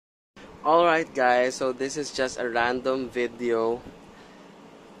Alright guys, so this is just a random video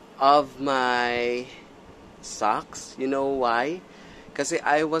of my socks. You know why? Kasi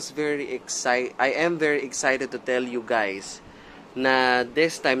I am very excited to tell you guys na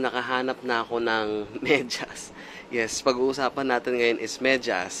this time nakahanap na ako ng medyas. Yes, pag-uusapan natin ngayon is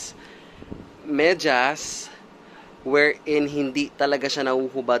medyas. Medyas wherein hindi talaga siya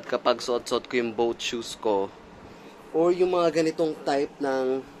nahuhubad kapag suot-suot ko yung boat shoes ko. Or yung mga ganitong type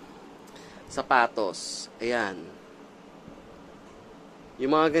ng sapatos. Ayan.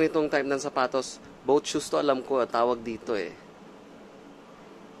 Yung mga ganitong type ng sapatos, boat shoes to alam ko, tawag dito eh.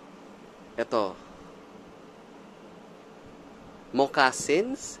 Ito.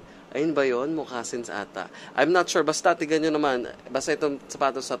 Mocassins? Ayun ba yun? Mocassins ata. I'm not sure. Basta, tignan nyo naman. Basta itong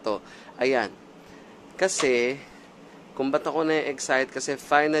sapatos na to. Ayan. Kasi, kung ba't ako na-excite? Kasi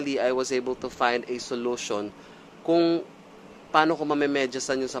finally, I was able to find a solution kung paano ko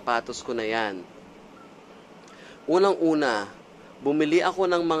mamemedyasan yung sapatos ko na yan. Unang-una, bumili ako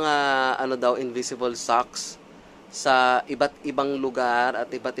ng mga invisible socks sa iba't ibang lugar at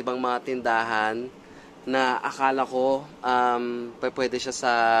iba't ibang mga tindahan na akala ko pwede siya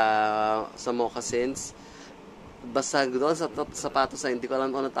sa mocassins. Basta doon sa sapatos na hindi ko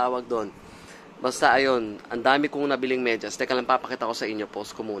alam kung ano tawag doon. Basta ayun, ang dami kong nabiling medyas. Teka lang, papakita ko sa inyo.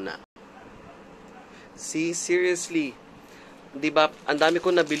 Post ko muna. See, seriously, di ba, ang dami ko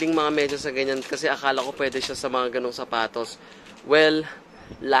nabiling mga medyas sa ganyan kasi akala ko pwede siya sa mga ganong sapatos. Well,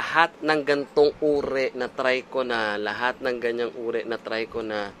 lahat ng gantong uri na try ko na, lahat ng ganyang uri na try ko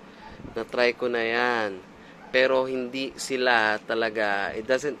na yan. Pero hindi sila talaga, it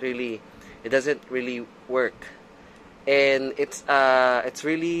doesn't really work. And it's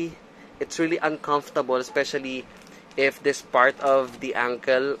really uncomfortable, especially if this part of the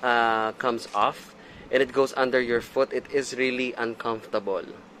ankle comes off and it goes under your foot. It is really uncomfortable.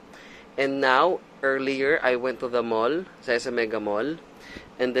 And now, earlier, I went to the mall, sa SM Mega Mall,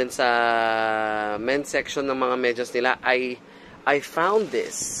 and then sa men's section ng mga medyas nila, I found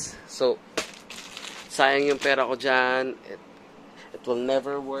this. So, sayang yung pera ko dyan. It will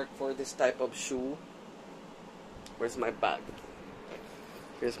never work for this type of shoe. Where's my bag?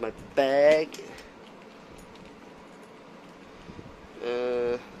 Here's my bag.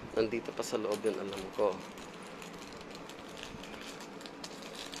 Nandito pa sa loob yun, alam ko.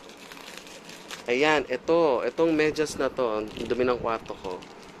 Ayan, itong medyas na to, ang dumi ng kwarto ko.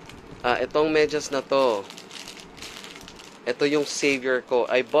 Itong medyas na to, ito yung savior ko.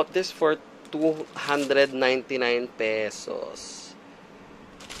 I bought this for 299 pesos.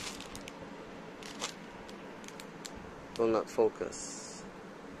 Will not focus.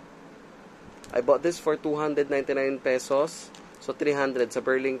 I bought this for 299 pesos. So, 300 sa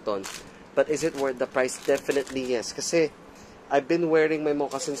Burlington. But is it worth the price? Definitely yes. Kasi, I've been wearing my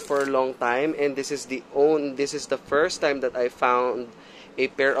moccasins for a long time. And this is the first time that I found a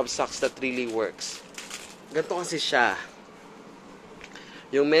pair of socks that really works. Ganito kasi siya.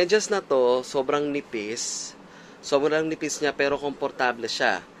 Yung medyas na to, sobrang nipis. Sobrang nipis niya, pero komportable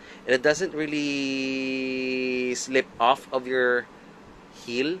siya. And it doesn't really slip off of your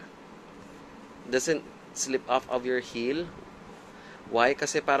heel. Doesn't slip off of your heel. Why?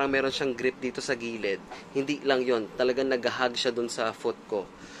 Kasi parang meron siyang grip dito sa gilid. Hindi lang yon, talagang nag-hug siya dun sa foot ko.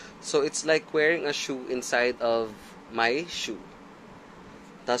 So, it's like wearing a shoe inside of my shoe.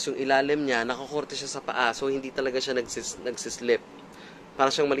 Tapos yung ilalim niya, nakakorte siya sa paa. So, hindi talaga siya nagsislip.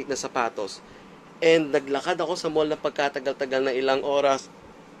 Parang siyang maliit na sapatos. And naglakad ako sa mall na pagkatagal-tagal na ilang oras.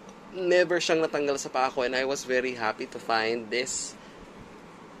 Never siyang natanggal sa paa ko. And I was very happy to find this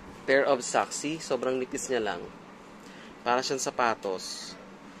pair of socks. Sobrang nipis niya lang. Para siyang sapatos.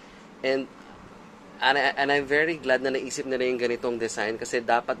 And I'm very glad na naisip nila yung ganitong design kasi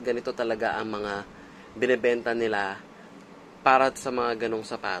dapat ganito talaga ang mga binebenta nila para sa mga ganong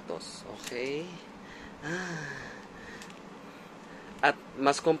sapatos. Okay? At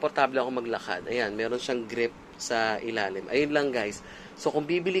mas komportable ako maglakad. Ayan, meron siyang grip sa ilalim. Ayun lang guys. So kung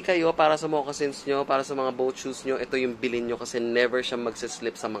bibili kayo para sa moccasins nyo, para sa mga boat shoes nyo, ito yung bilhin nyo kasi never siya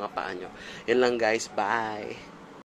magsislip sa mga paa nyo. Yan lang guys. Bye!